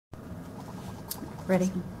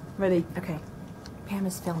Ready? Ready. Okay. Pam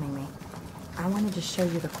is filming me. I wanted to show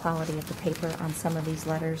you the quality of the paper on some of these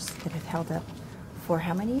letters that have held up for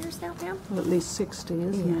how many years now, Pam? Well, at least 60,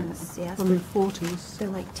 isn't Yes, it? yes. Probably 40s. They're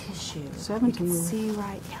like tissue. 70 You can years. see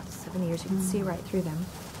right, yeah, 70 years. You can see right through them.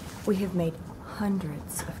 We have made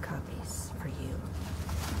hundreds of copies for you.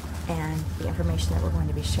 And the information that we're going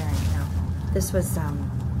to be sharing now. This was,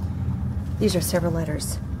 these are several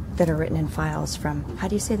letters that are written in files from, how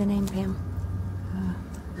do you say the name, Pam?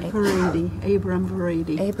 Abraham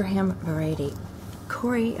Varady. Abraham Varady.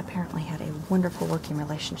 Corrie apparently had a wonderful working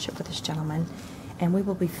relationship with this gentleman, and we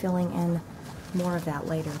will be filling in more of that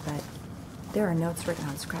later, but there are notes written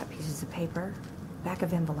on scrap pieces of paper, back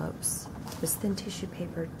of envelopes, this thin tissue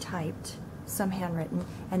paper typed, some handwritten,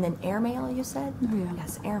 and then airmail, you said? Oh, yeah.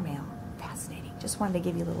 Yes, airmail. Fascinating. Just wanted to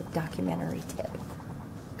give you a little documentary tip.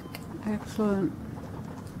 Excellent.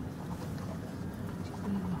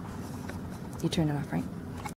 You turned it off, right?